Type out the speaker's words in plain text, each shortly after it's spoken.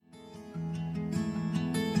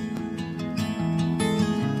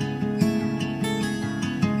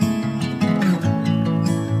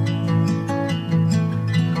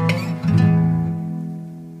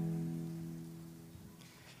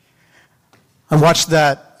I watched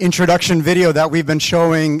that introduction video that we've been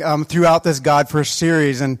showing throughout this God First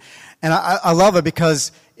series, and I love it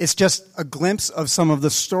because it's just a glimpse of some of the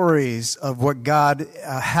stories of what God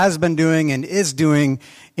has been doing and is doing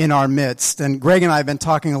in our midst. And Greg and I have been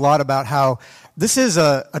talking a lot about how this is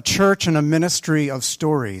a church and a ministry of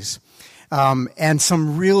stories. And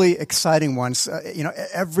some really exciting ones.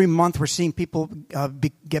 Every month we're seeing people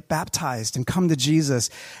get baptized and come to Jesus.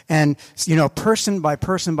 And, person by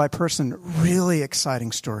person by person, really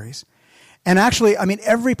exciting stories. And actually,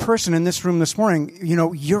 every person in this room this morning,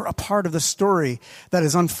 you're a part of the story that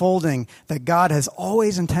is unfolding, that God has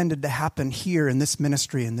always intended to happen here in this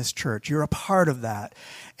ministry, in this church. You're a part of that.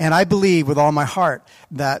 And I believe with all my heart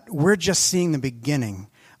that we're just seeing the beginning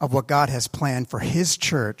of what God has planned for His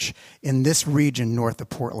church in this region north of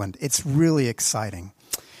Portland. It's really exciting.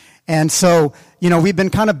 And so, we've been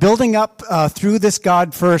kind of building up through this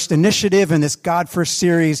God First initiative and this God First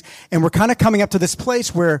series, and we're kind of coming up to this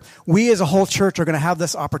place where we as a whole church are going to have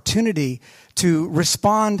this opportunity to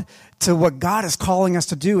respond to what God is calling us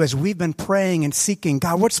to do as we've been praying and seeking,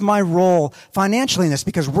 God, what's my role financially in this?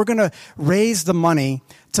 Because we're going to raise the money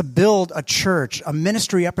to build a church, a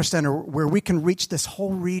ministry epicenter where we can reach this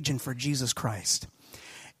whole region for Jesus Christ.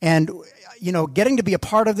 And, getting to be a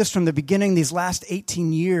part of this from the beginning, these last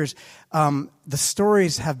 18 years, the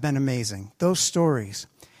stories have been amazing. Those stories.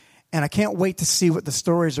 And I can't wait to see what the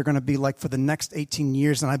stories are going to be like for the next 18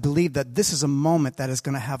 years. And I believe that this is a moment that is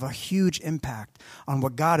going to have a huge impact on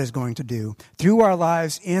what God is going to do through our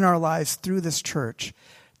lives, in our lives, through this church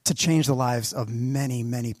to change the lives of many,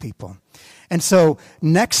 many people. And so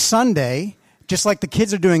next Sunday, just like the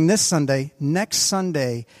kids are doing this Sunday, next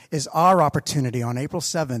Sunday is our opportunity on April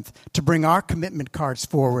 7th to bring our commitment cards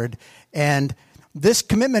forward. And this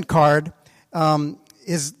commitment card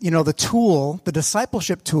is, the tool, the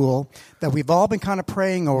discipleship tool that we've all been kind of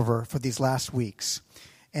praying over for these last weeks.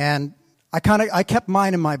 And I kept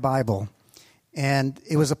mine in my Bible. And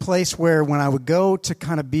it was a place where when I would go to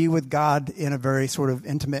kind of be with God in a very sort of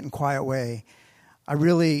intimate and quiet way, I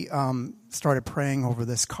really started praying over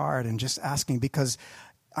this card and just asking, because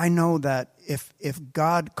I know that if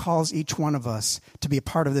God calls each one of us to be a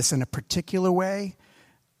part of this in a particular way,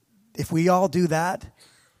 if we all do that,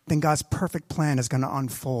 then God's perfect plan is going to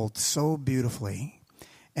unfold so beautifully.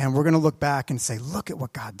 And we're going to look back and say, look at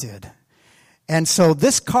what God did. And so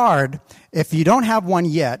this card, if you don't have one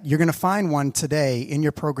yet, you're going to find one today in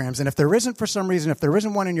your programs. And if there isn't, for some reason, if there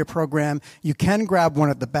isn't one in your program, you can grab one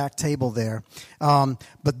at the back table there.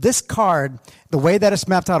 But this card, the way that it's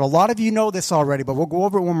mapped out, a lot of you know this already, but we'll go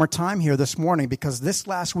over it one more time here this morning, because this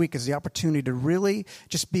last week is the opportunity to really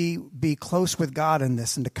just be close with God in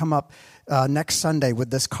this and to come up next Sunday with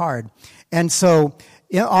this card. And so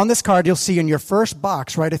on this card, you'll see in your first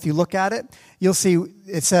box, right, if you look at it, you'll see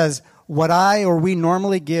it says, what I or we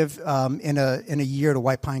normally give in a year to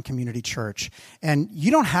White Pine Community Church. And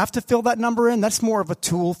you don't have to fill that number in. That's more of a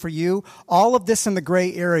tool for you. All of this in the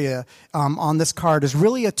gray area on this card is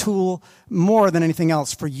really a tool more than anything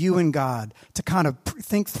else for you and God to kind of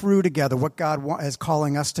think through together what God is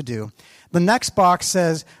calling us to do. The next box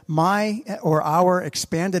says my or our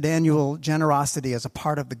expanded annual generosity as a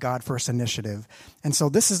part of the God First initiative. And so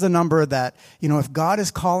this is the number that, if God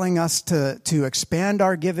is calling us to expand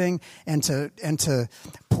our giving and to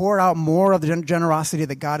pour out more of the generosity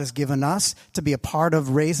that God has given us to be a part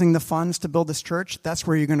of raising the funds to build this church, that's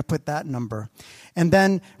where you're going to put that number. And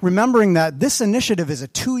then remembering that this initiative is a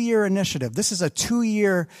 2-year initiative. This is a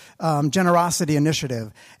 2-year generosity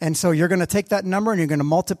initiative. And so you're going to take that number and you're going to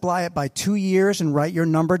multiply it by 2 years and write your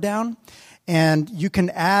number down. And you can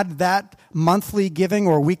add that monthly giving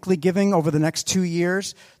or weekly giving over the next 2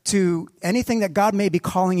 years to anything that God may be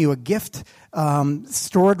calling you, a gift,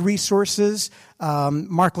 stored resources.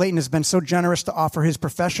 Mark Layton has been so generous to offer his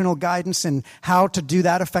professional guidance in how to do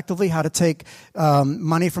that effectively, how to take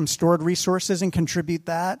money from stored resources and contribute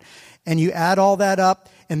that. And you add all that up,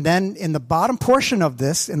 and then in the bottom portion of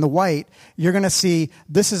this, in the white, you're going to see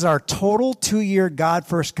this is our total 2-year God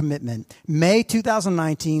First commitment, May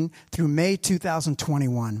 2019 through May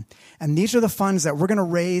 2021. And these are the funds that we're going to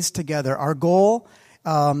raise together. Our goal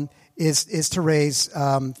is to raise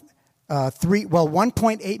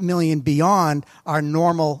 $1.8 million beyond our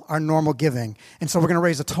normal giving. And so we're going to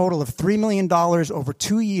raise a total of $3 million over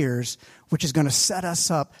 2 years, which is going to set us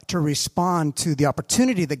up to respond to the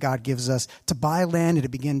opportunity that God gives us to buy land and to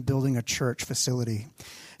begin building a church facility.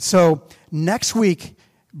 So next week,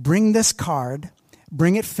 bring this card,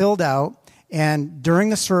 bring it filled out, and during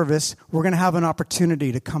the service, we're going to have an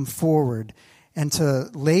opportunity to come forward and to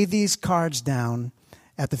lay these cards down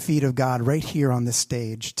at the feet of God right here on this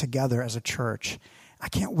stage together as a church. I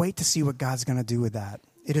can't wait to see what God's going to do with that.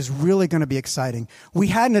 It is really going to be exciting. We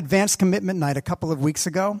had an advanced commitment night a couple of weeks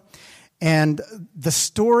ago, and the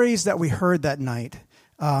stories that we heard that night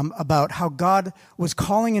about how God was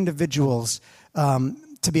calling individuals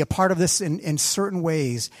to be a part of this in certain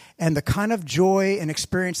ways, and the kind of joy and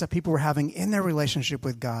experience that people were having in their relationship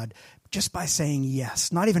with God just by saying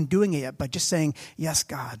yes, not even doing it yet, but just saying, yes,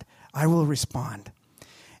 God, I will respond.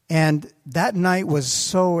 And that night was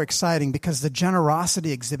so exciting because the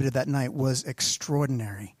generosity exhibited that night was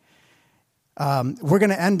extraordinary. We're going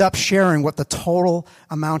to end up sharing what the total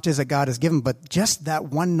amount is that God has given, but just that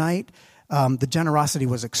one night, the generosity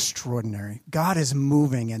was extraordinary. God is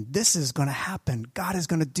moving, and this is going to happen. God is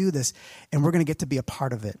going to do this, and we're going to get to be a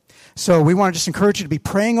part of it. So we want to just encourage you to be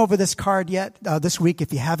praying over this card this week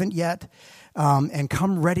if you haven't yet, and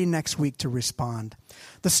come ready next week to respond.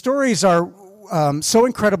 The stories are so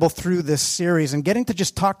incredible through this series, and getting to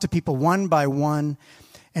just talk to people one by one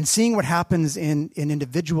and seeing what happens in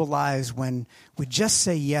individual lives when we just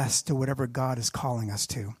say yes to whatever God is calling us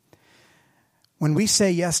to. When we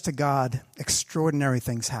say yes to God, extraordinary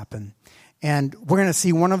things happen. And we're going to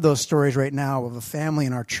see one of those stories right now of a family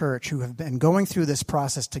in our church who have been going through this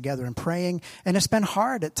process together and praying, and it's been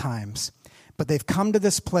hard at times. But they've come to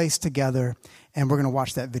this place together, and we're going to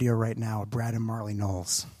watch that video right now of Brad and Marley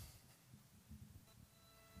Knowles.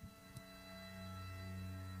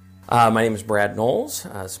 My name is Brad Knowles.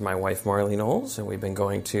 This is my wife, Marley Knowles, and we've been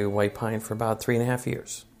going to White Pine for about 3.5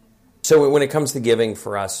 years. So when it comes to giving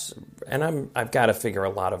for us, and I've got to figure a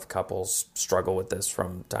lot of couples struggle with this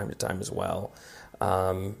from time to time as well.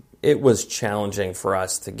 It was challenging for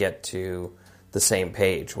us to get to the same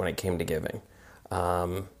page when it came to giving.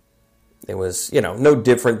 It was, no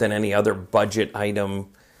different than any other budget item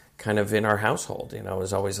kind of in our household. It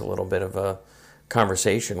was always a little bit of a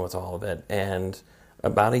conversation with all of it. And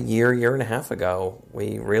about a year and a half ago,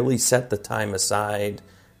 we really set the time aside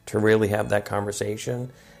to really have that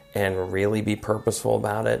conversation and really be purposeful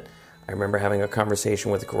about it. I remember having a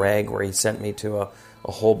conversation with Greg where he sent me to a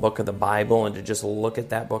whole book of the Bible and to just look at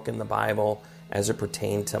that book in the Bible as it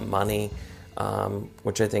pertained to money,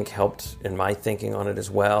 which I think helped in my thinking on it as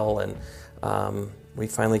well. And we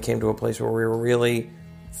finally came to a place where we really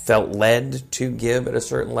felt led to give at a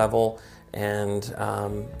certain level and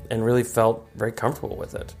really felt very comfortable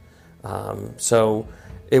with it. So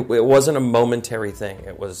it wasn't a momentary thing.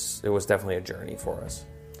 It was definitely a journey for us.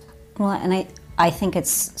 Well, and I think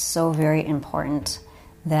it's so very important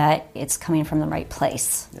that it's coming from the right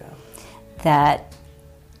place. Yeah. That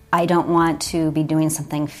I don't want to be doing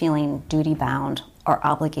something feeling duty-bound or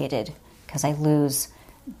obligated because I lose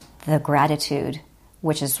the gratitude,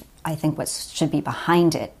 which is, I think, what should be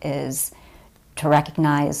behind it, is to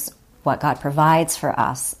recognize what God provides for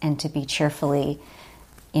us and to be cheerfully,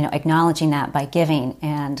 acknowledging that by giving.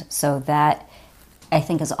 And so that, I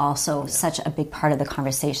think, is also such a big part of the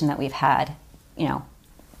conversation that we've had,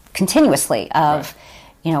 continuously of,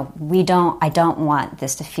 right. I don't want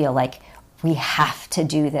this to feel like we have to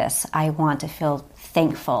do this. I want to feel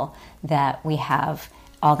thankful that we have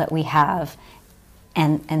all that we have.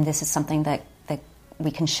 And this is something that we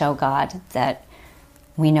can show God that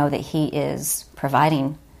we know that He is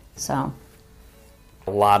providing. So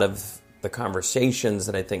a lot of the conversations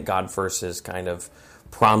that I think God First is kind of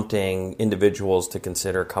prompting individuals to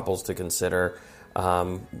consider, couples to consider.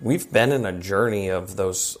 We've been in a journey of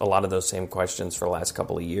a lot of those same questions for the last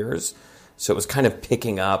couple of years. So it was kind of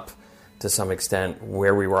picking up to some extent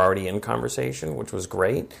where we were already in conversation, which was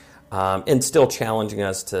great, and still challenging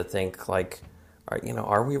us to think like,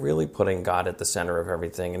 are we really putting God at the center of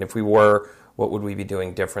everything? And if we were, what would we be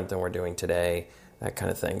doing different than we're doing today? That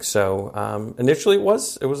kind of thing. So initially it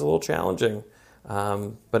was a little challenging.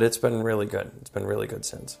 But it's been really good. It's been really good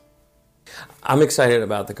since. I'm excited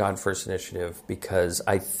about the God First Initiative because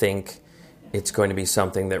I think it's going to be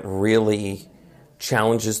something that really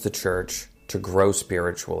challenges the church to grow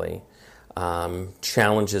spiritually,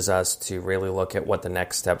 challenges us to really look at what the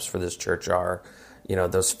next steps for this church are.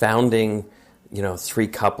 Those founding, 3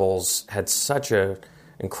 couples had such an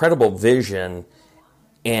incredible vision,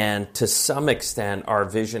 and to some extent our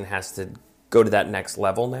vision has to go to that next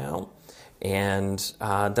level now. And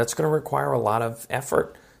that's going to require a lot of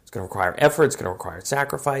effort. It's going to require effort. It's going to require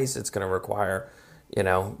sacrifice. It's going to require,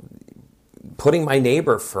 putting my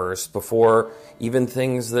neighbor first before even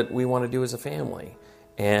things that we want to do as a family.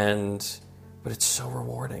 But it's so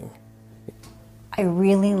rewarding. I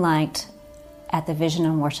really liked at the Vision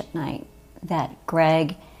and Worship Night that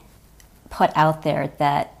Greg put out there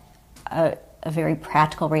that a very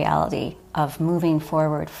practical reality of moving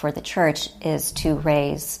forward for the church is to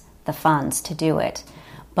raise the funds to do it.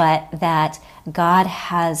 but that God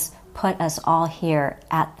has put us all here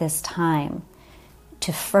at this time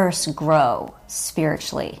to first grow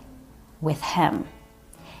spiritually with Him,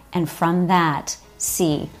 and from that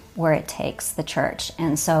see where it takes the church.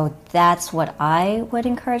 And so that's what I would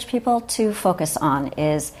encourage people to focus on.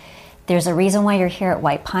 Is there's a reason why you're here at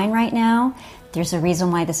White Pine right now. There's a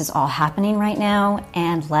reason why this is all happening right now,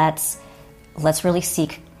 and let's really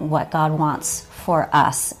seek what God wants for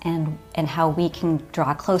us, and how we can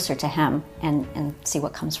draw closer to Him and see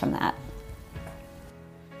what comes from that.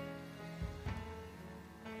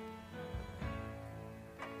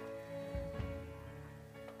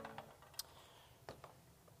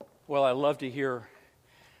 Well, I love to hear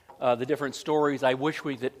the different stories. I wish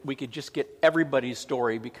that we could just get everybody's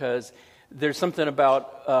story, because there's something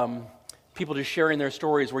about people just sharing their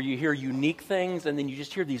stories where you hear unique things, and then you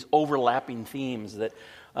just hear these overlapping themes that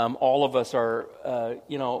all of us are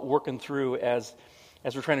working through as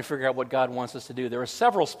we're trying to figure out what God wants us to do. There are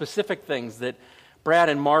several specific things that Brad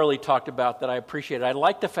and Marley talked about that I appreciated. I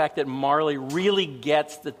like the fact that Marley really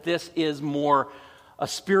gets that this is more a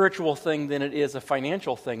spiritual thing than it is a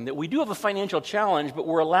financial thing. That we do have a financial challenge, but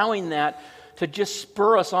we're allowing that to just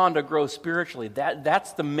spur us on to grow spiritually.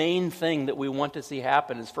 That's the main thing that we want to see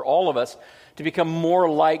happen, is for all of us to become more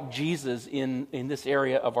like Jesus in this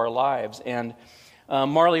area of our lives. And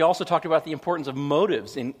Marley also talked about the importance of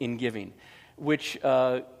motives in giving, which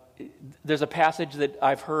there's a passage that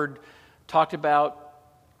I've heard talked about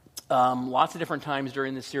lots of different times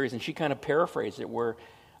during this series, and she kind of paraphrased it, where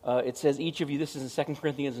it says, each of you, this is in 2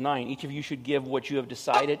 Corinthians 9, each of you should give what you have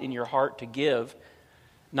decided in your heart to give,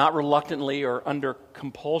 not reluctantly or under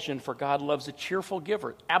compulsion, for God loves a cheerful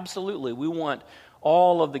giver. Absolutely. We want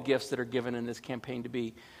all of the gifts that are given in this campaign to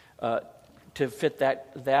be to fit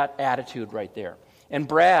that attitude right there. And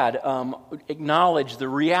Brad acknowledged the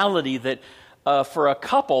reality that for a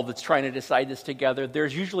couple that's trying to decide this together,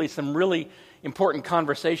 there's usually some really important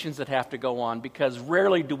conversations that have to go on, because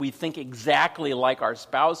rarely do we think exactly like our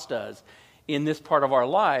spouse does in this part of our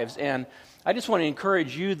lives. And I just want to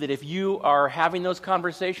encourage you that if you are having those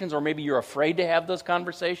conversations, or maybe you're afraid to have those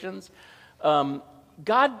conversations,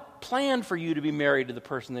 God planned for you to be married to the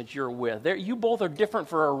person that you're with. You both are different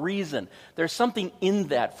for a reason. There's something in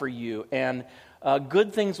that for you, and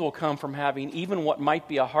good things will come from having even what might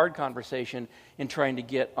be a hard conversation in trying to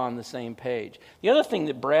get on the same page. The other thing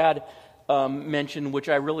that Brad mentioned, which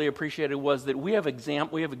I really appreciated, was that we have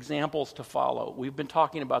examples to follow. We've been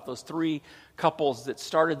talking about those three couples that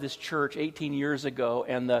started this church 18 years ago,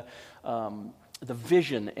 and the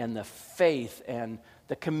vision and the faith and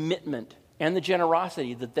the commitment and the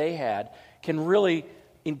generosity that they had can really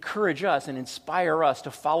encourage us and inspire us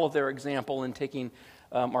to follow their example in taking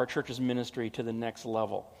our church's ministry to the next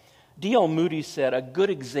level. D.L. Moody said, "A good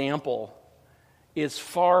example is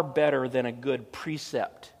far better than a good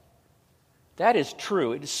precept." That is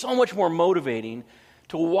true. It is so much more motivating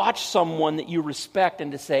to watch someone that you respect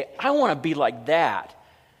and to say, I want to be like that,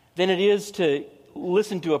 than it is to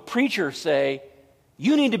listen to a preacher say,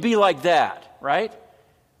 you need to be like that, right?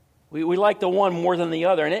 We like the one more than the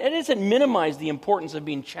other. And it doesn't minimize the importance of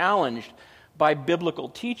being challenged by biblical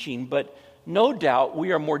teaching, but no doubt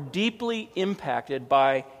we are more deeply impacted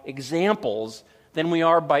by examples than we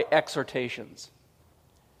are by exhortations.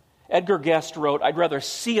 Edgar Guest wrote, "I'd rather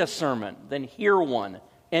see a sermon than hear one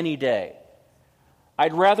any day.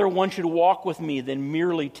 I'd rather one should walk with me than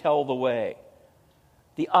merely tell the way.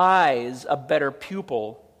 The eye's a better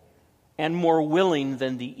pupil and more willing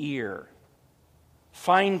than the ear.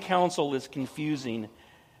 Fine counsel is confusing,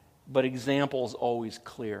 but example's always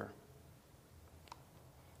clear."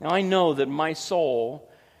 Now I know that my soul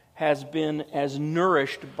has been as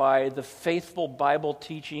nourished by the faithful Bible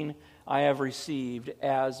teaching I have received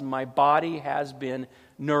as my body has been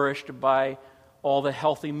nourished by all the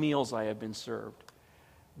healthy meals I have been served.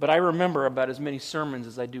 But I remember about as many sermons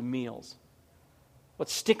as I do meals. What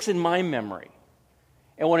sticks in my memory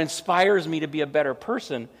and what inspires me to be a better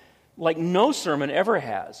person, like no sermon ever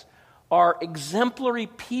has, are exemplary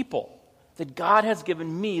people that God has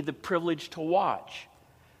given me the privilege to watch.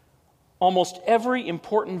 Almost every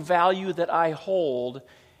important value that I hold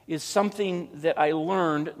is something that I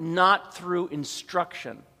learned not through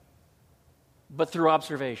instruction, but through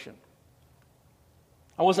observation.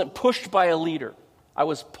 I wasn't pushed by a leader. I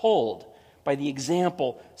was pulled by the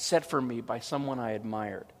example set for me by someone I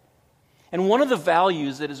admired. And one of the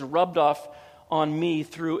values that is rubbed off on me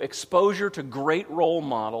through exposure to great role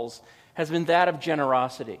models has been that of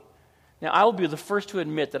generosity. Now, I will be the first to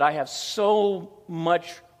admit that I have so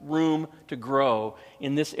much room to grow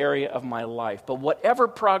in this area of my life. But whatever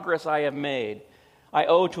progress I have made, I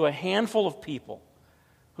owe to a handful of people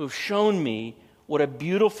who have shown me what a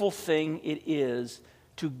beautiful thing it is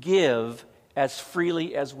to give as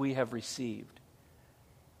freely as we have received.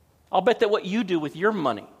 I'll bet that what you do with your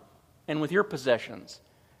money and with your possessions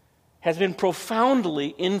has been profoundly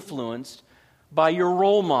influenced by your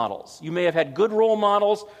role models. You may have had good role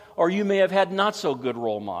models, or you may have had not so good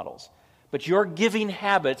role models. But your giving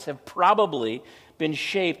habits have probably been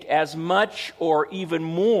shaped as much or even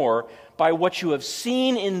more by what you have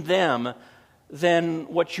seen in them than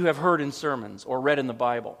what you have heard in sermons or read in the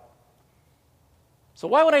Bible. So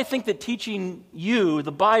why would I think that teaching you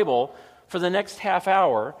the Bible for the next half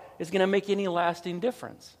hour is going to make any lasting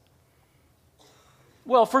difference?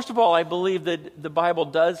 Well, first of all, I believe that the Bible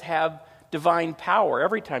does have divine power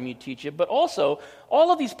every time you teach it, but also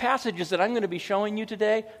all of these passages that I'm going to be showing you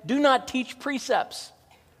today do not teach precepts.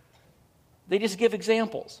 They just give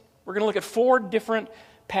examples. We're going to look at 4 different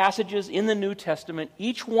passages in the New Testament,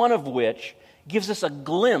 each one of which gives us a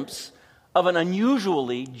glimpse of an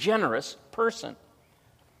unusually generous person.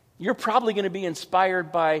 You're probably going to be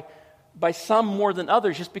inspired by some more than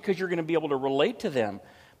others just because you're going to be able to relate to them.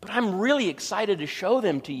 But I'm really excited to show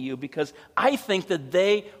them to you because I think that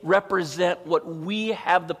they represent what we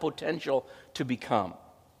have the potential to become.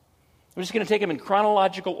 I'm just going to take them in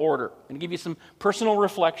chronological order and give you some personal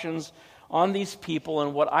reflections on these people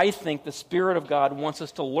and what I think the Spirit of God wants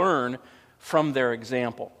us to learn from their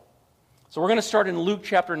example. So we're going to start in Luke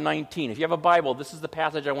chapter 19. If you have a Bible, this is the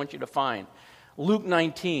passage I want you to find. Luke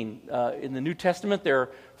 19. In the New Testament, there are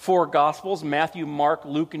 4 Gospels, Matthew, Mark,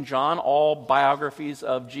 Luke, and John, all biographies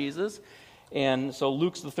of Jesus. And so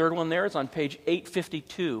Luke's the third one there. It's on page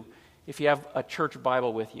 852, if you have a church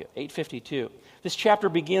Bible with you, 852. This chapter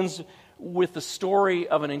begins with the story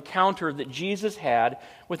of an encounter that Jesus had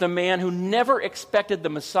with a man who never expected the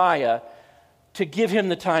Messiah to give him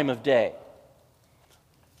the time of day.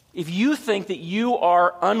 If you think that you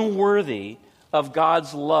are unworthy of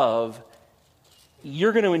God's love,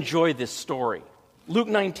 you're going to enjoy this story. Luke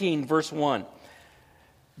 19, verse 1.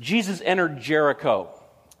 Jesus entered Jericho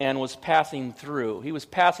and was passing through. He was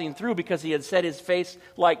passing through because he had set his face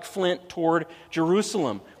like flint toward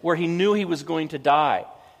Jerusalem, where he knew he was going to die.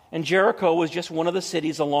 And Jericho was just one of the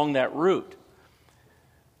cities along that route.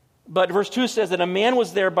 But verse 2 says that a man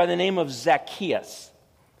was there by the name of Zacchaeus.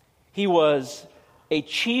 He was a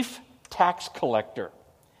chief tax collector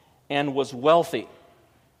and was wealthy.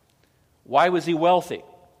 Why was he wealthy?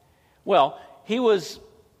 Well, he was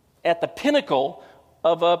at the pinnacle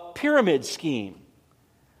of a pyramid scheme.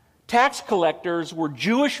 Tax collectors were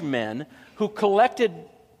Jewish men who collected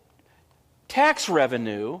tax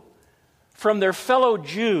revenue from their fellow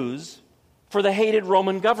Jews for the hated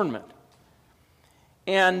Roman government.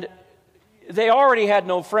 And they already had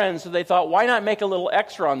no friends, so they thought, why not make a little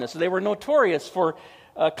extra on this? So they were notorious for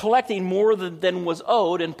collecting more than was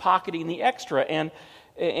owed and pocketing the extra. And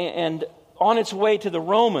on its way to the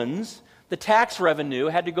Romans, the tax revenue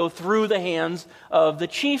had to go through the hands of the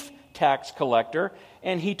chief tax collector,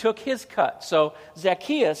 and he took his cut. So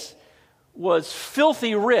Zacchaeus was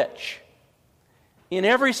filthy rich in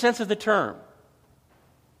every sense of the term.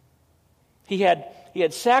 He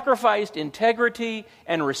had sacrificed integrity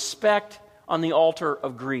and respect on the altar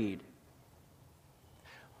of greed.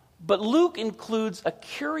 But Luke includes a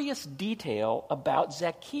curious detail about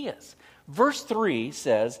Zacchaeus. Verse 3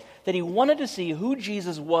 says that he wanted to see who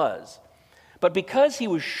Jesus was, but because he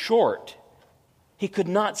was short, he could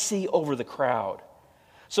not see over the crowd.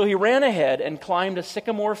 So he ran ahead and climbed a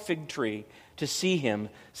sycamore fig tree to see him,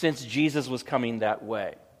 since Jesus was coming that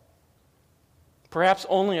way. Perhaps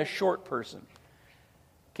only a short person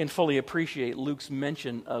can fully appreciate Luke's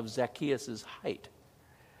mention of Zacchaeus' height.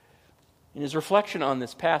 In his reflection on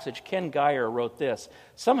this passage, Ken Geyer wrote this: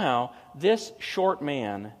 somehow, this short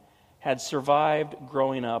man had survived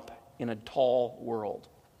growing up in a tall world.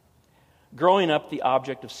 Growing up the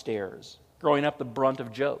object of stares. Growing up the brunt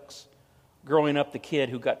of jokes. Growing up the kid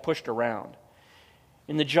who got pushed around.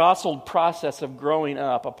 In the jostled process of growing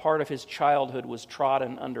up, a part of his childhood was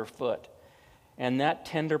trodden underfoot, and that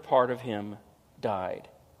tender part of him died,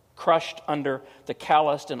 crushed under the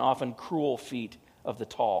calloused and often cruel feet of the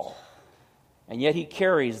tall. And yet he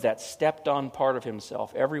carries that stepped-on part of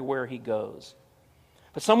himself everywhere he goes.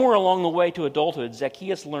 But somewhere along the way to adulthood,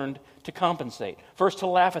 Zacchaeus learned to compensate. First to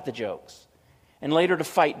laugh at the jokes, and later to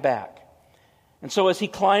fight back. And so as he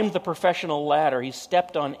climbed the professional ladder, he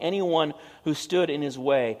stepped on anyone who stood in his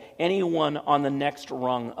way, anyone on the next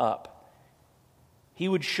rung up. He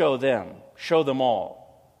would show them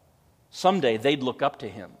all. Someday they'd look up to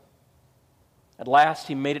him. At last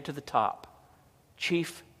he made it to the top,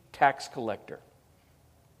 chief tax collector.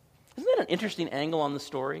 Isn't that an interesting angle on the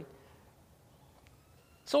story?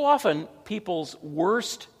 So often, people's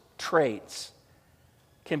worst traits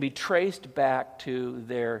can be traced back to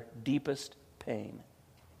their deepest pain.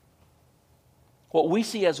 What we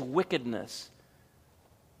see as wickedness,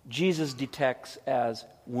 Jesus detects as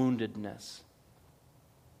woundedness.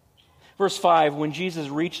 Verse 5, when Jesus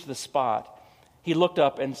reached the spot, he looked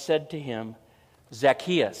up and said to him,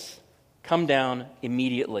 Zacchaeus, come down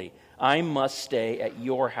immediately. I must stay at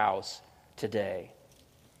your house today.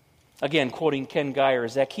 Again, quoting Ken Geyer,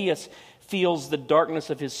 Zacchaeus feels the darkness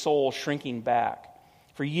of his soul shrinking back.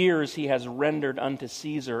 For years he has rendered unto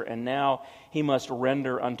Caesar, and now he must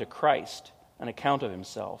render unto Christ an account of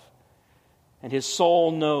himself. And his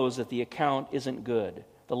soul knows that the account isn't good.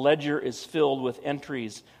 The ledger is filled with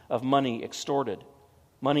entries of money extorted,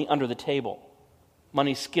 money under the table,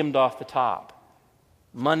 money skimmed off the top.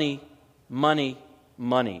 Money, money,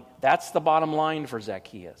 money. That's the bottom line for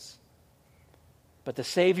Zacchaeus. But the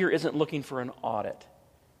Savior isn't looking for an audit.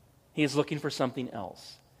 He is looking for something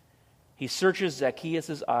else. He searches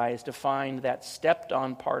Zacchaeus' eyes to find that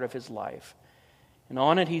stepped-on part of his life. And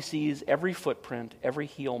on it he sees every footprint, every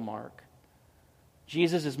heel mark.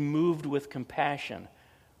 Jesus is moved with compassion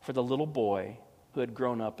for the little boy who had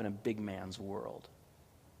grown up in a big man's world.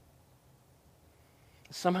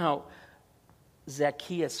 Somehow,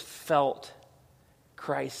 Zacchaeus felt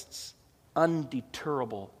Christ's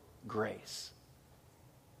undeterrable grace.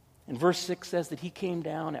 And verse 6 says that he came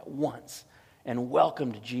down at once and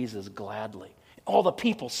welcomed Jesus gladly. All the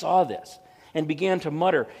people saw this and began to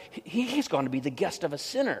mutter, he's going to be the guest of a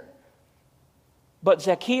sinner. But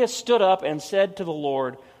Zacchaeus stood up and said to the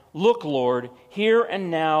Lord, Look, Lord, here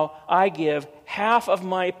and now I give half of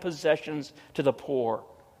my possessions to the poor.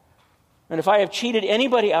 And if I have cheated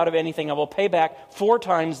anybody out of anything, I will pay back 4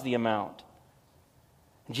 times the amount.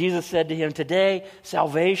 Jesus said to him, Today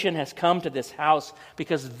salvation has come to this house,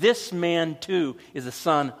 because this man too is the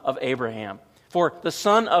son of Abraham. For the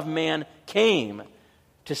Son of Man came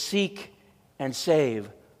to seek and save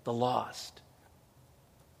the lost.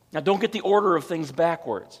 Now don't get the order of things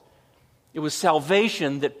backwards. It was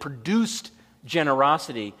salvation that produced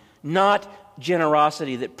generosity, not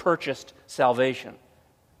generosity that purchased salvation.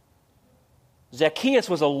 Zacchaeus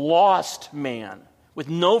was a lost man with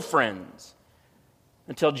no friends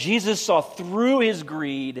until Jesus saw through his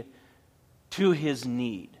greed to his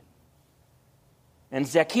need. And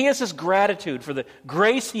Zacchaeus' gratitude for the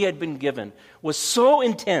grace he had been given was so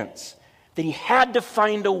intense that he had to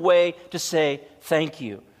find a way to say thank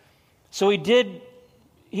you. So he did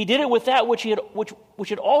it with that which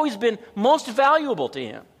had always been most valuable to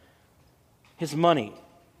him, his money.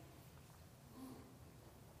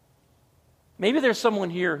 Maybe there's someone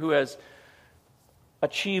here who has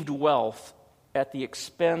achieved wealth at the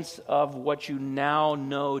expense of what you now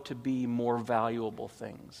know to be more valuable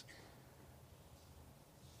things.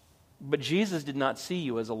 But Jesus did not see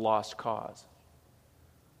you as a lost cause,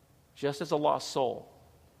 just as a lost soul.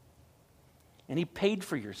 And he paid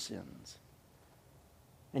for your sins.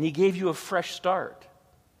 And he gave you a fresh start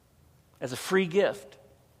as a free gift.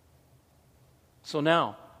 So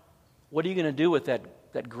now, what are you going to do with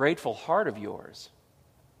that grateful heart of yours?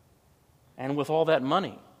 And with all that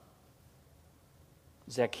money?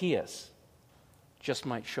 Zacchaeus just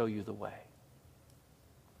might show you the way.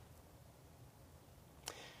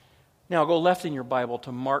 Now go left in your Bible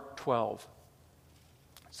to Mark 12.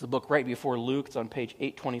 It's the book right before Luke. It's on page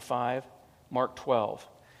 825, Mark 12.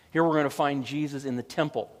 Here we're going to find Jesus in the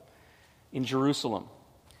temple in Jerusalem.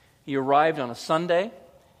 He arrived on a Sunday,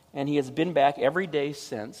 and he has been back every day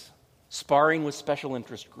since, sparring with special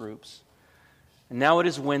interest groups. And now it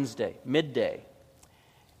is Wednesday, midday,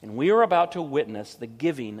 and we are about to witness the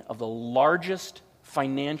giving of the largest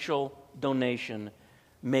financial donation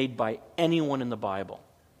made by anyone in the Bible.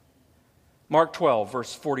 Mark 12,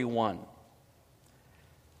 verse 41.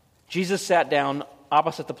 Jesus sat down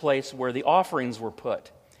opposite the place where the offerings were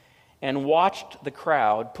put and watched the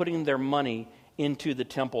crowd putting their money into the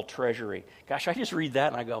temple treasury. Gosh, I just read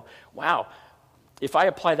that and I go, wow, if I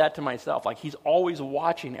apply that to myself, like he's always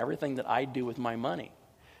watching everything that I do with my money.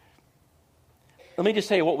 Let me just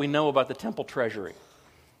tell you what we know about the temple treasury.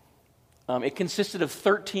 It consisted of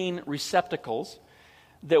 13 receptacles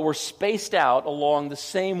that were spaced out along the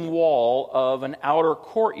same wall of an outer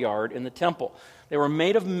courtyard in the temple. They were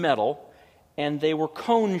made of metal, and they were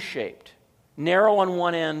cone-shaped, narrow on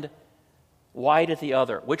one end, wide at the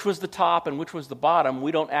other. Which was the top and which was the bottom,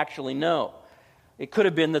 we don't actually know. It could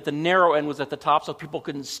have been that the narrow end was at the top so people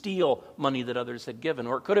couldn't steal money that others had given.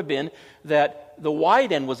 Or it could have been that the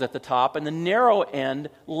wide end was at the top and the narrow end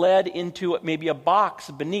led into maybe a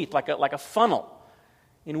box beneath, like a funnel.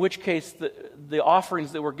 In which case the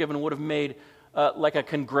offerings that were given would have made like a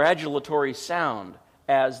congratulatory sound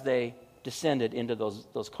as they descended into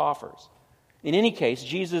those coffers. In any case,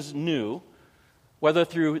 Jesus knew, whether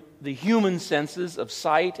through the human senses of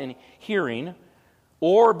sight and hearing,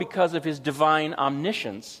 or because of his divine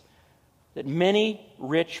omniscience, that many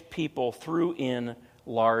rich people threw in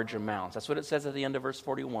large amounts. That's what it says at the end of verse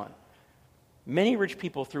 41. Many rich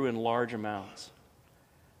people threw in large amounts.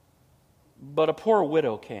 But a poor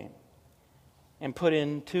widow came and put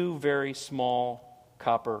in 2 very small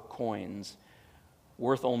copper coins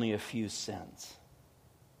worth only a few cents.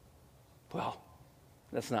 Well,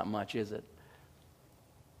 that's not much, is it?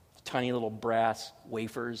 Tiny little brass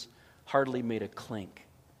wafers hardly made a clink.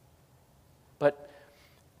 But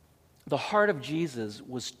the heart of Jesus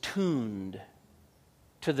was tuned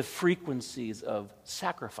to the frequencies of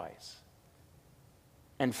sacrifice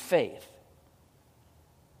and faith.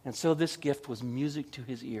 And so this gift was music to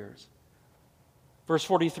his ears. Verse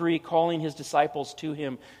 43, calling his disciples to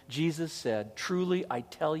him, Jesus said, "Truly I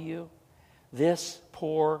tell you, this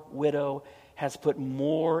poor widow has put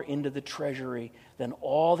more into the treasury than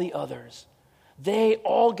all the others. They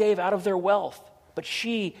all gave out of their wealth, but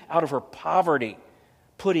she, out of her poverty,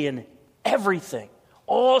 put in everything,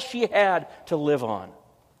 all she had to live on."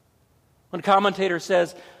 One commentator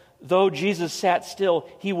says, though Jesus sat still,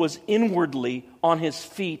 he was inwardly on his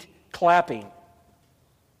feet clapping.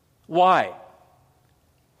 Why?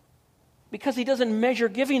 Because he doesn't measure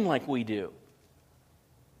giving like we do.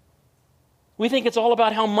 We think it's all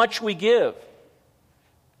about how much we give.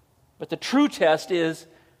 But the true test is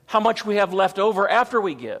how much we have left over after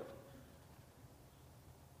we give.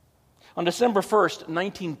 On December 1st,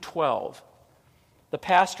 1912, the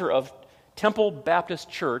pastor of Temple Baptist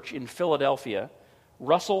Church in Philadelphia,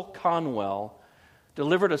 Russell Conwell,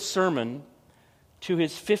 delivered a sermon to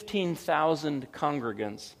his 15,000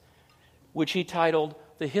 congregants, which he titled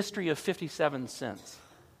 "The History of 57 Cents."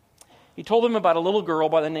 He told them about a little girl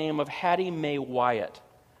by the name of Hattie Mae Wyatt,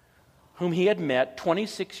 whom he had met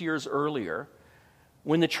 26 years earlier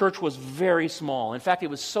when the church was very small. In fact, it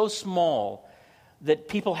was so small that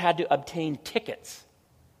people had to obtain tickets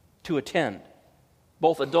to attend,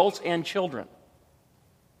 both adults and children.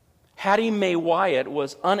 Hattie Mae Wyatt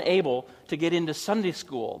was unable to get into Sunday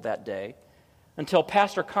school that day until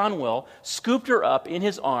Pastor Conwell scooped her up in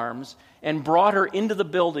his arms and brought her into the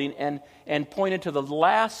building and pointed to the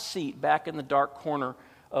last seat back in the dark corner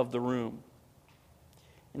of the room.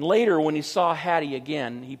 And later, when he saw Hattie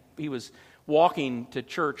again, he was walking to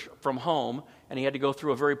church from home, and he had to go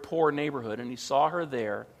through a very poor neighborhood, and he saw her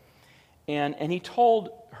there, and he told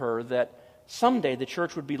her that someday the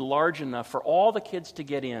church would be large enough for all the kids to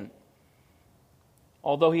get in,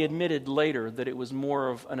 although he admitted later that it was more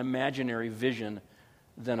of an imaginary vision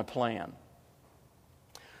than a plan.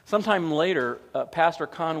 Sometime later, Pastor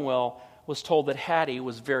Conwell was told that Hattie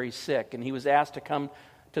was very sick, and he was asked to come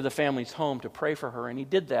to the family's home to pray for her, and he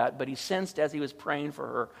did that, but he sensed as he was praying for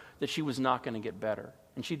her that she was not going to get better,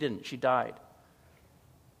 and she didn't. She died.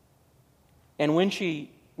 And when she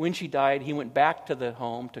died, he went back to the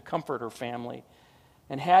home to comfort her family,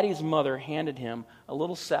 and Hattie's mother handed him a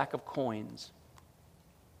little sack of coins.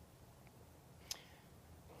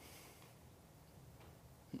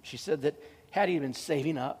 She said that Hattie had been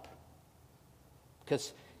saving up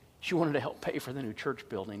because she wanted to help pay for the new church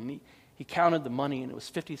building. And he counted the money, and it was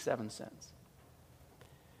 57 cents.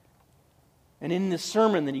 And in this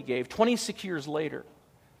sermon that he gave 26 years later,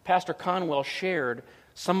 Pastor Conwell shared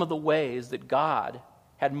some of the ways that God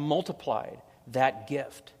had multiplied that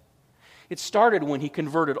gift. It started when he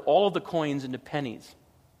converted all of the coins into pennies.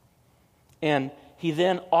 And he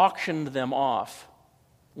then auctioned them off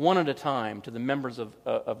one at a time to the members of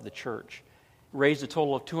the church. Raised a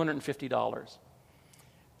total of $250.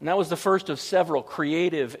 And that was the first of several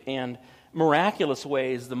creative and miraculous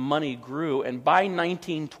ways the money grew. And by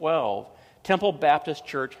 1912, Temple Baptist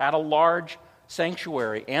Church had a large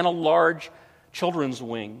sanctuary and a large children's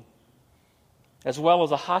wing, as well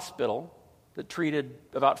as a hospital that treated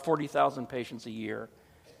about 40,000 patients a year,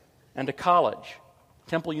 and a college,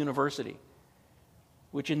 Temple University,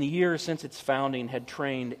 which in the years since its founding had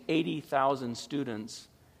trained 80,000 students,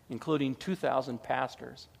 including 2,000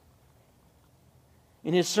 pastors.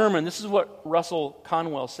 In his sermon, this is what Russell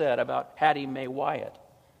Conwell said about Hattie Mae Wyatt.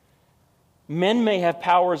 Men may have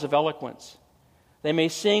powers of eloquence. They may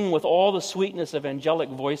sing with all the sweetness of angelic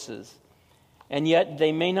voices, and yet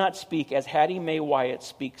they may not speak as Hattie Mae Wyatt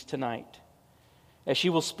speaks tonight, as she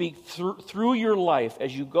will speak through your life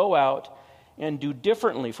as you go out and do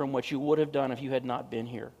differently from what you would have done if you had not been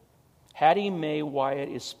here. Hattie Mae Wyatt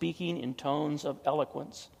is speaking in tones of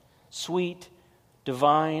eloquence, sweet,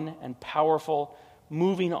 divine, and powerful,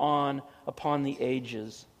 moving on upon the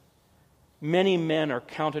ages. Many men are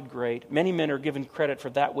counted great. Many men are given credit for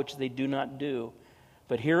that which they do not do.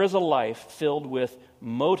 But here is a life filled with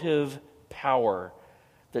motive power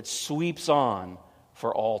that sweeps on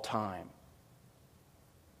for all time.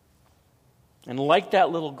 And like that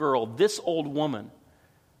little girl, this old woman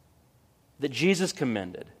that Jesus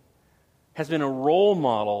commended has been a role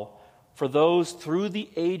model for those through the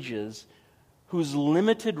ages whose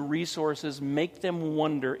limited resources make them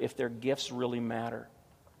wonder if their gifts really matter.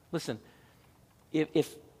 Listen,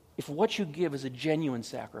 if what you give is a genuine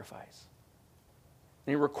sacrifice,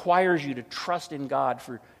 and it requires you to trust in God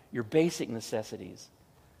for your basic necessities,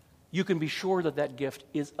 you can be sure that that gift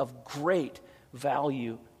is of great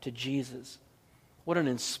value to Jesus. What an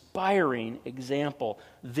inspiring example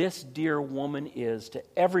this dear woman is to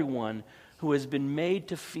everyone who has been made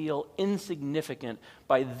to feel insignificant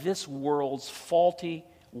by this world's faulty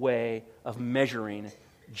way of measuring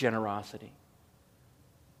generosity.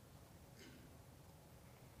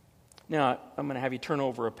 Now, I'm going to have you turn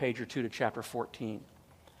over a page or two to chapter 14.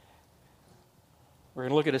 We're going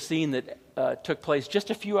to look at a scene that took place just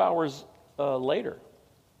a few hours later.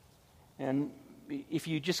 And if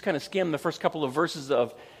you just kind of skim the first couple of verses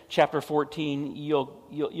of chapter 14,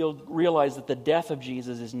 you'll realize that the death of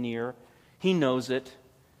Jesus is near. He knows it.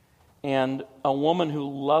 And a woman who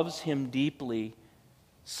loves him deeply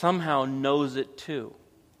somehow knows it too.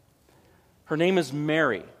 Her name is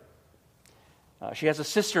Mary. She has a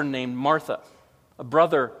sister named Martha, a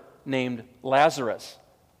brother named Lazarus.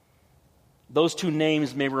 Those two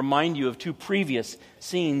names may remind you of two previous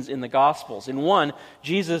scenes in the Gospels. In one,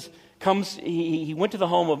 Jesus comes, he went to the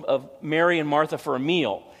home of Mary and Martha for a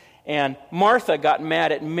meal. And Martha got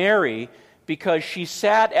mad at Mary because she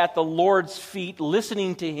sat at the Lord's feet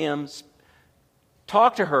listening to him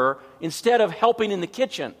talk to her instead of helping in the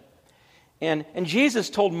kitchen. And Jesus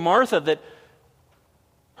told Martha that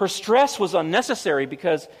her stress was unnecessary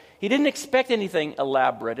because he didn't expect anything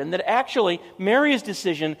elaborate, and that actually Mary's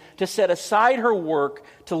decision to set aside her work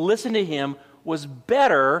to listen to him was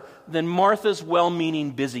better than Martha's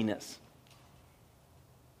well-meaning busyness.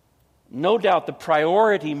 No doubt the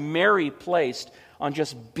priority Mary placed on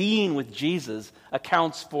just being with Jesus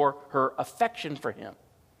accounts for her affection for him.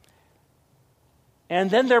 And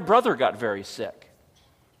then their brother got very sick.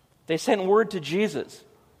 They sent word to Jesus,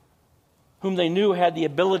 whom they knew had the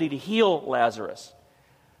ability to heal Lazarus.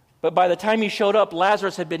 But by the time he showed up,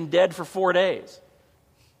 Lazarus had been dead for 4 days.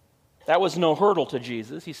 That was no hurdle to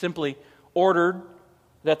Jesus. He simply ordered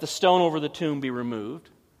that the stone over the tomb be removed.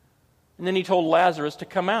 And then he told Lazarus to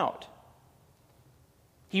come out.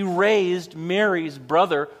 He raised Mary's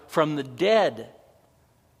brother from the dead,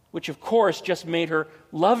 which of course just made her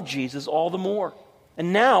love Jesus all the more.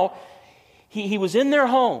 And now he was in their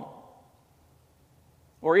home,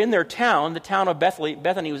 or in their town, the town of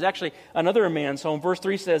Bethany was actually another man's home. Verse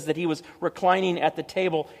 3 says that he was reclining at the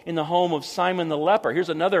table in the home of Simon the leper. Here's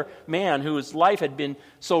another man whose life had been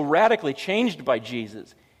so radically changed by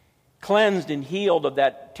Jesus, cleansed and healed of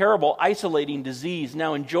that terrible isolating disease,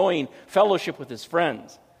 now enjoying fellowship with his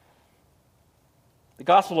friends. The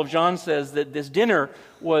Gospel of John says that this dinner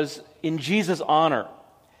was in Jesus' honor,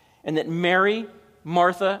 and that Mary,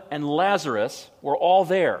 Martha, and Lazarus were all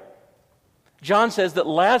there. John says that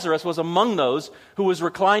Lazarus was among those who was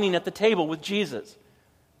reclining at the table with Jesus.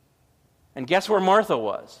 And guess where Martha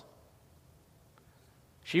was?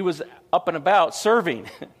 She was up and about serving.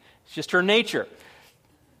 It's just her nature.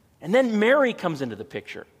 And then Mary comes into the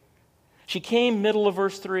picture. She came, middle of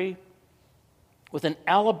verse 3, with an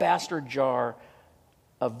alabaster jar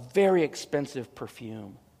of very expensive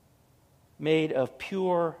perfume made of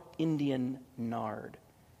pure Indian nard.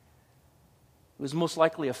 It was most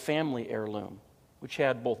likely a family heirloom, which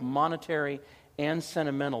had both monetary and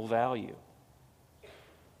sentimental value.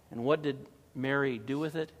 And what did Mary do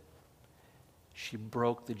with it? She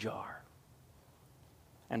broke the jar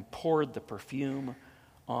and poured the perfume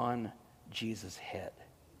on Jesus' head.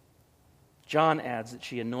 John adds that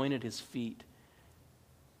she anointed his feet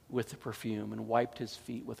with the perfume and wiped his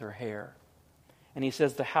feet with her hair. And he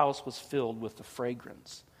says the house was filled with the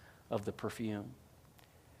fragrance of the perfume.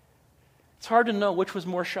 It's hard to know which was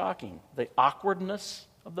more shocking, the awkwardness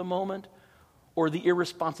of the moment or the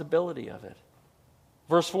irresponsibility of it.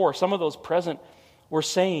 Verse 4, some of those present were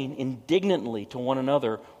saying indignantly to one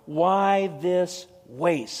another, "Why this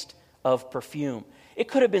waste of perfume? It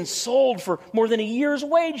could have been sold for more than a year's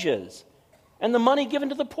wages and the money given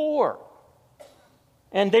to the poor."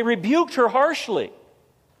 And they rebuked her harshly.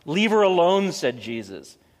 "Leave her alone," said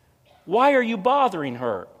Jesus. "Why are you bothering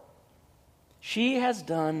her? She has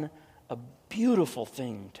done a beautiful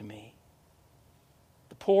thing to me.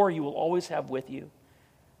 poor you will always have with you.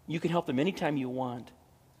 You can help them anytime you want,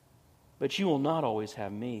 but you will not always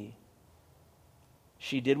have me.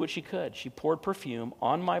 She did what she could. She poured perfume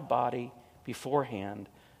on my body beforehand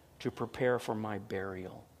to prepare for my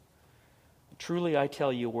burial. Truly, I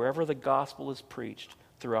tell you, wherever the gospel is preached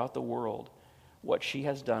throughout the world, what she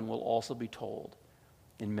has done will also be told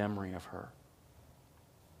in memory of her.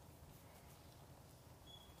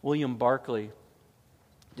 William Barclay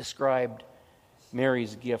described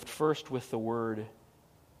Mary's gift first with the word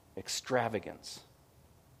extravagance.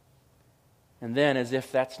 And then, as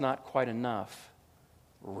if that's not quite enough,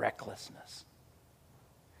 recklessness.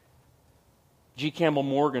 G. Campbell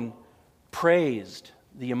Morgan praised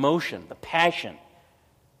the emotion, the passion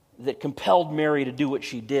that compelled Mary to do what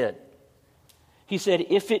she did. He said,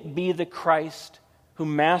 "If it be the Christ who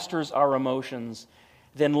masters our emotions,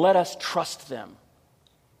 then let us trust them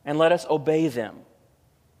and let us obey them.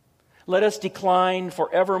 Let us decline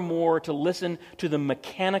forevermore to listen to the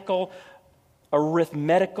mechanical,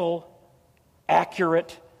 arithmetical,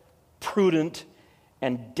 accurate, prudent,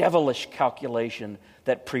 and devilish calculation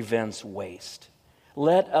that prevents waste.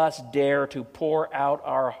 Let us dare to pour out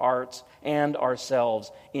our hearts and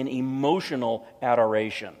ourselves in emotional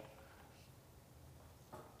adoration."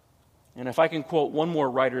 And if I can quote one more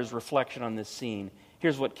writer's reflection on this scene,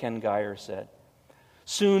 here's what Ken Geyer said.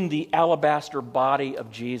 "Soon the alabaster body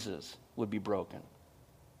of Jesus would be broken.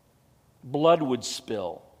 Blood would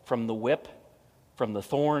spill from the whip, from the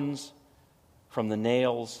thorns, from the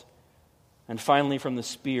nails, and finally from the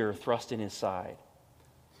spear thrust in his side.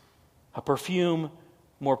 A perfume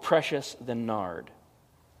more precious than nard.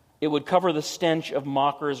 It would cover the stench of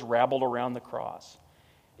mockers rabbled around the cross.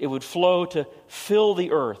 It would flow to fill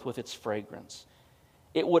the earth with its fragrance.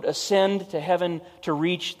 It would ascend to heaven to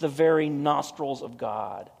reach the very nostrils of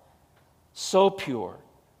God. So pure,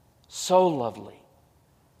 so lovely,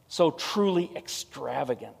 so truly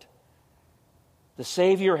extravagant. The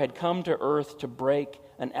Savior had come to earth to break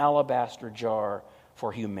an alabaster jar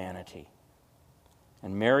for humanity.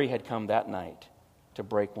 And Mary had come that night to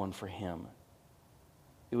break one for him.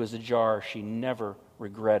 It was a jar she never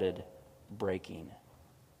regretted breaking.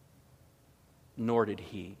 Nor did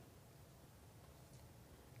he.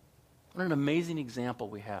 What an amazing example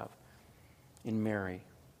we have in Mary.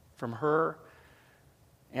 From her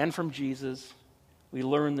and from Jesus, we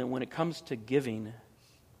learn that when it comes to giving,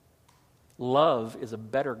 love is a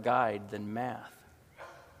better guide than math.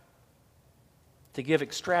 To give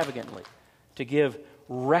extravagantly, to give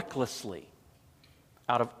recklessly,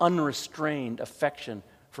 out of unrestrained affection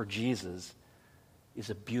for Jesus, is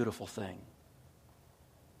a beautiful thing.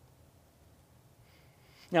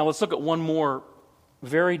 Now let's look at one more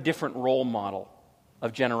very different role model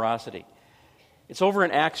of generosity. It's over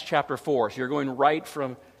in Acts chapter 4. So you're going right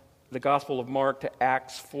from the Gospel of Mark to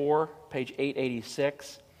Acts 4, page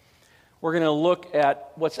 886. We're going to look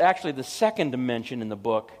at what's actually the second dimension in the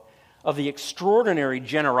book of the extraordinary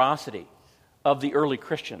generosity of the early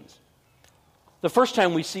Christians. The first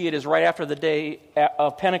time we see it is right after the day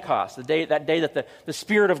of Pentecost, that day that the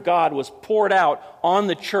Spirit of God was poured out on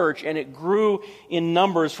the church, and it grew in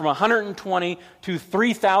numbers from 120 to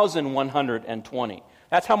 3,120.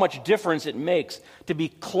 That's how much difference it makes to be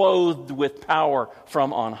clothed with power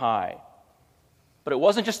from on high. But it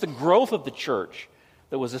wasn't just the growth of the church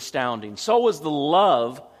that was astounding. So was the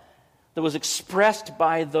love that was expressed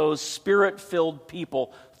by those Spirit-filled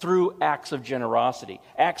people through acts of generosity.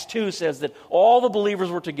 Acts 2 says that all the believers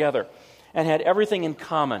were together and had everything in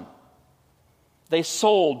common. They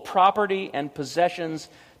sold property and possessions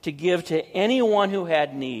to give to anyone who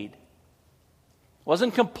had need. It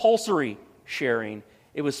wasn't compulsory sharing,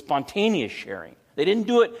 it was spontaneous sharing. They didn't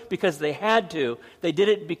do it because they had to, they did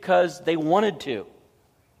it because they wanted to.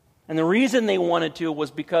 And the reason they wanted to was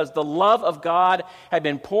because the love of God had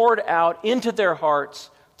been poured out into their hearts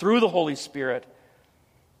through the Holy Spirit.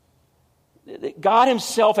 God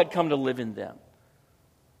Himself had come to live in them.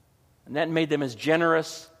 And that made them as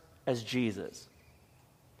generous as Jesus.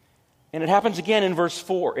 And it happens again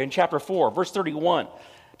in chapter 4. Verse 31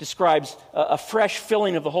 describes a fresh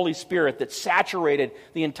filling of the Holy Spirit that saturated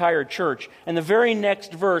the entire church. And the very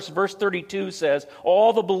next verse, verse 32 says,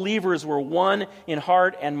 all the believers were one in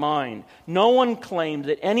heart and mind. No one claimed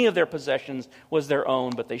that any of their possessions was their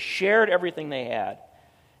own, but they shared everything they had.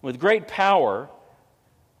 With great power,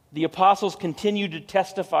 the apostles continued to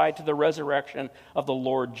testify to the resurrection of the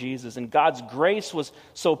Lord Jesus. And God's grace was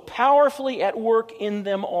so powerfully at work in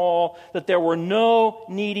them all that there were no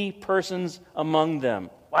needy persons among them.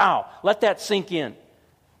 Wow, let that sink in.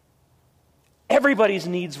 Everybody's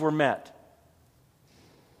needs were met.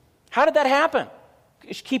 How did that happen?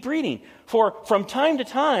 Keep reading. For from time to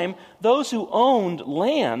time, those who owned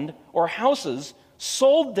land or houses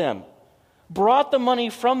sold them, brought the money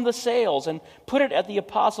from the sales, and put it at the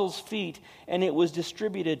apostles' feet, and it was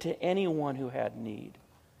distributed to anyone who had need.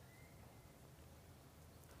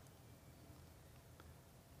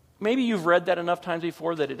 Maybe you've read that enough times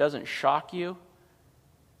before that it doesn't shock you,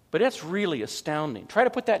 but that's really astounding. Try to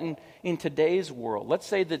put that in today's world. Let's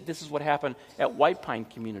say that this is what happened at White Pine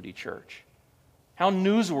Community Church. How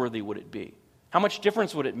newsworthy would it be? How much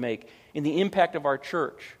difference would it make in the impact of our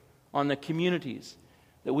church on the communities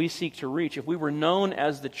that we seek to reach if we were known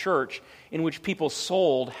as the church in which people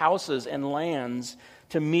sold houses and lands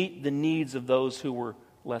to meet the needs of those who were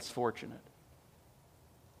less fortunate?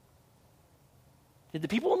 Did the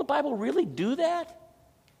people in the Bible really do that?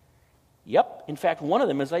 Yep. In fact, one of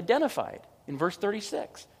them is identified in verse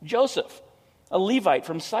 36. Joseph, a Levite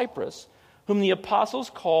from Cyprus, whom the apostles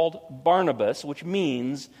called Barnabas, which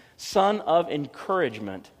means son of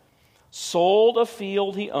encouragement, sold a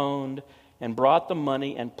field he owned and brought the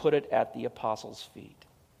money and put it at the apostles' feet.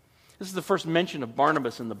 This is the first mention of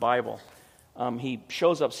Barnabas in the Bible. He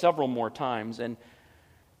shows up several more times, and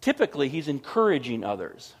typically he's encouraging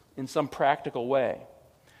others in some practical way.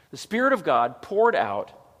 The Spirit of God poured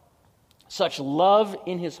out such love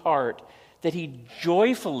in his heart that he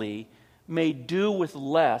joyfully made do with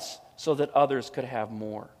less so that others could have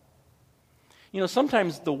more. You know,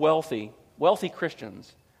 sometimes the wealthy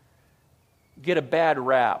Christians get a bad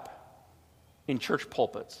rap in church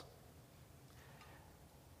pulpits.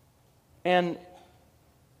 And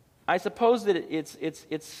I suppose that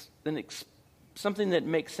it's something that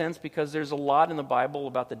makes sense because there's a lot in the Bible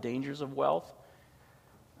about the dangers of wealth.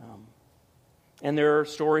 And there are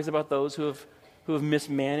stories about those who have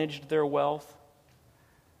mismanaged their wealth.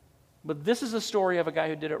 But this is a story of a guy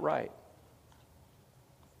who did it right.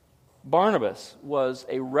 Barnabas was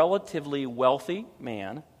a relatively wealthy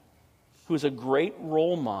man who is a great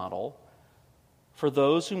role model for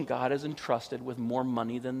those whom God has entrusted with more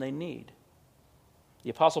money than they need. The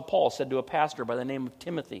Apostle Paul said to a pastor by the name of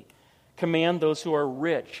Timothy, "Command those who are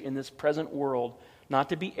rich in this present world not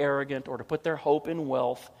to be arrogant or to put their hope in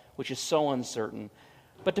wealth, which is so uncertain,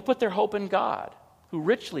 but to put their hope in God, who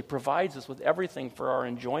richly provides us with everything for our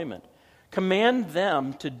enjoyment. Command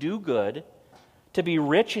them to do good, to be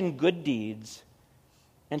rich in good deeds,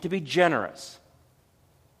 and to be generous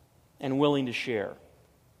and willing to share."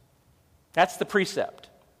 That's the precept.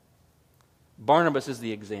 Barnabas is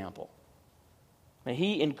the example. May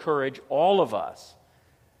he encourage all of us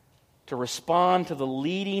to respond to the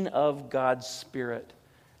leading of God's Spirit,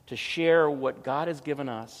 to share what God has given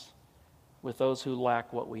us with those who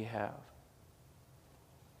lack what we have.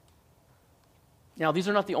 Now, these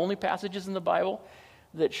are not the only passages in the Bible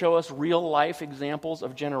that show us real-life examples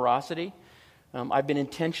of generosity. I've been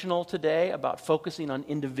intentional today about focusing on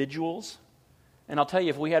individuals. And I'll tell you,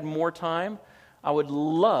 if we had more time, I would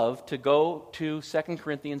love to go to 2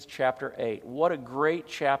 Corinthians chapter 8. What a great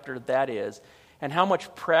chapter that is, and how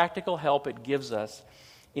much practical help it gives us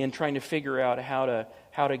in trying to figure out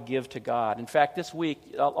how to give to God. In fact, this week,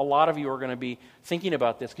 a lot of you are going to be thinking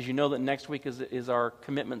about this because you know that next week is our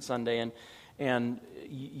Commitment Sunday, and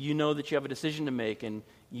you know that you have a decision to make, and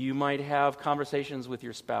you might have conversations with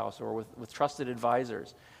your spouse or with trusted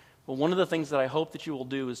advisors. But one of the things that I hope that you will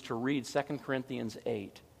do is to read 2 Corinthians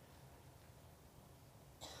 8.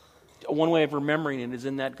 One way of remembering it is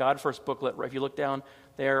in that God First booklet. If you look down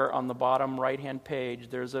there on the bottom right-hand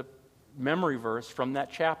page, there's a memory verse from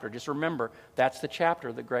that chapter. Just remember, that's the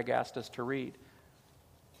chapter that Greg asked us to read.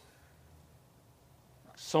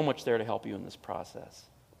 So much there to help you in this process.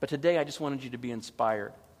 But today I just wanted you to be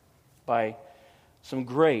inspired by some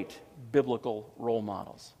great biblical role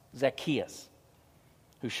models. Zacchaeus,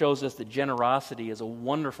 who shows us that generosity is a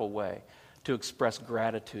wonderful way to express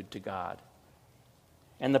gratitude to God.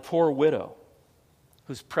 And the poor widow,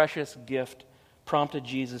 whose precious gift prompted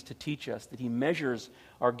Jesus to teach us that he measures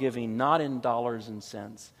our giving not in dollars and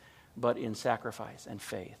cents, but in sacrifice and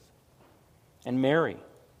faith. And Mary,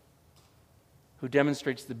 who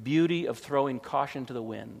demonstrates the beauty of throwing caution to the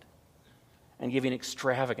wind and giving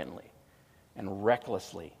extravagantly and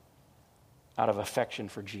recklessly out of affection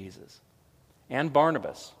for Jesus. And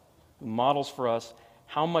Barnabas, who models for us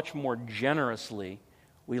how much more generously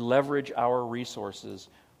we leverage our resources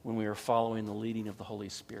when we are following the leading of the Holy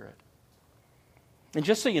Spirit. And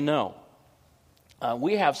just so you know,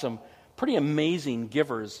 we have some pretty amazing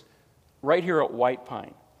givers right here at White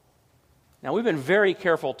Pine. Now, we've been very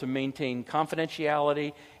careful to maintain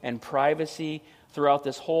confidentiality and privacy throughout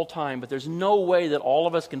this whole time, but there's no way that all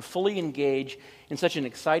of us can fully engage in such an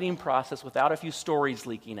exciting process without a few stories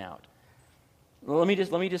leaking out. Well, let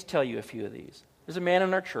me just tell you a few of these. There's a man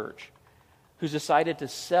in our church who's decided to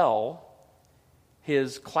sell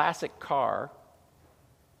his classic car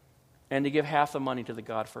and to give half the money to the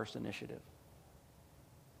God First Initiative.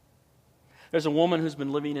 There's a woman who's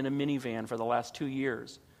been living in a minivan for the last 2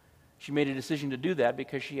 years. She made a decision to do that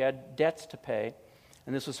because she had debts to pay,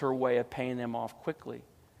 and this was her way of paying them off quickly.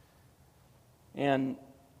 And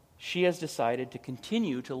she has decided to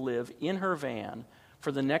continue to live in her van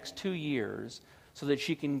for the next 2 years so that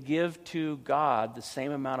she can give to God the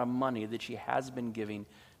same amount of money that she has been giving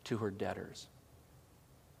to her debtors.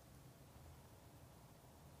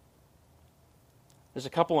 There's a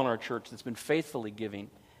couple in our church that's been faithfully giving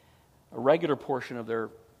a regular portion of their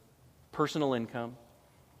personal income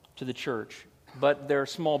to the church, but their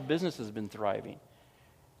small business has been thriving.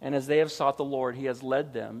 And as they have sought the Lord, He has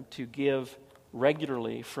led them to give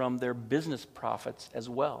regularly from their business profits as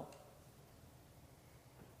well.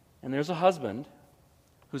 And there's a husband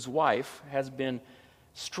whose wife has been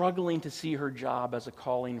struggling to see her job as a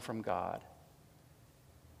calling from God.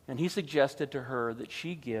 And he suggested to her that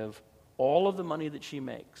she give all of the money that she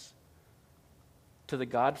makes to the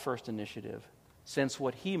God First Initiative, since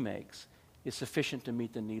what he makes is sufficient to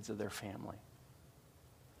meet the needs of their family.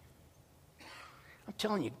 I'm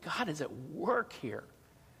telling you, God is at work here.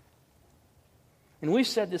 And we've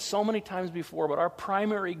said this so many times before, but our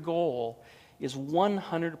primary goal is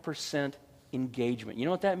 100% engagement. You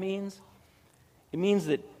know what that means? It means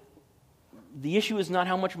that the issue is not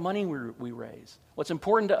how much money we raise. What's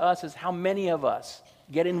important to us is how many of us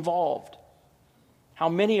get involved. How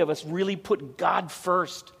many of us really put God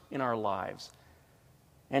first in our lives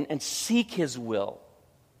and seek His will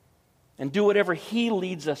and do whatever He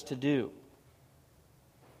leads us to do.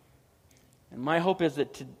 And my hope is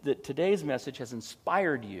that today's message has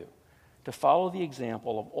inspired you to follow the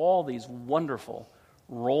example of all these wonderful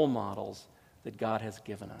role models that God has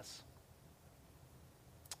given us.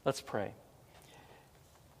 Let's pray.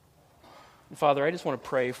 Father, I just want to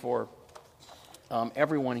pray for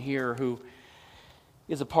everyone here who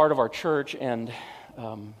is a part of our church and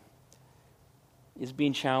is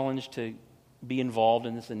being challenged to be involved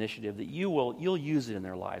in this initiative, that you'll use it in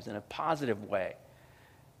their lives in a positive way.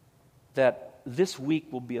 That this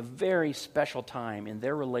week will be a very special time in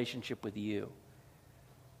their relationship with you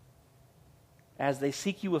as they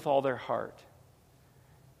seek you with all their heart.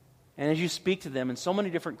 And as you speak to them in so many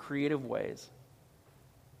different creative ways,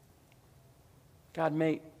 God,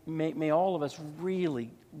 may all of us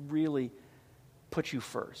really, really put you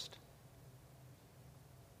first.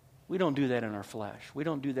 We don't do that in our flesh. We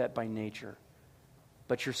don't do that by nature.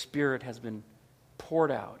 But your Spirit has been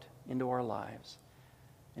poured out into our lives.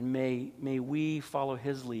 And may we follow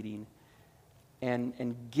His leading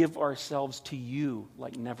and give ourselves to you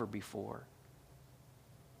like never before.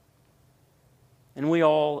 And we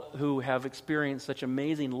all who have experienced such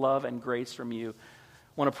amazing love and grace from you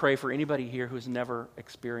want to pray for anybody here who's never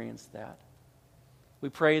experienced that. We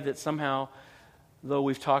pray that somehow, though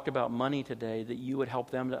we've talked about money today, that you would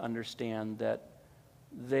help them to understand that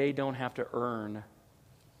they don't have to earn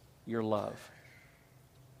your love.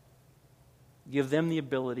 Give them the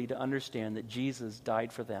ability to understand that Jesus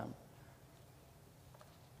died for them.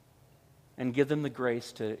 And give them the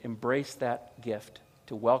grace to embrace that gift,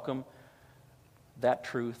 to welcome that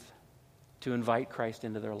truth, to invite Christ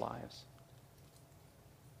into their lives.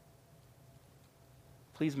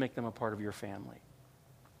 Please make them a part of your family.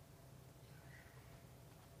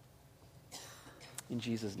 In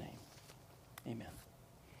Jesus' name, amen.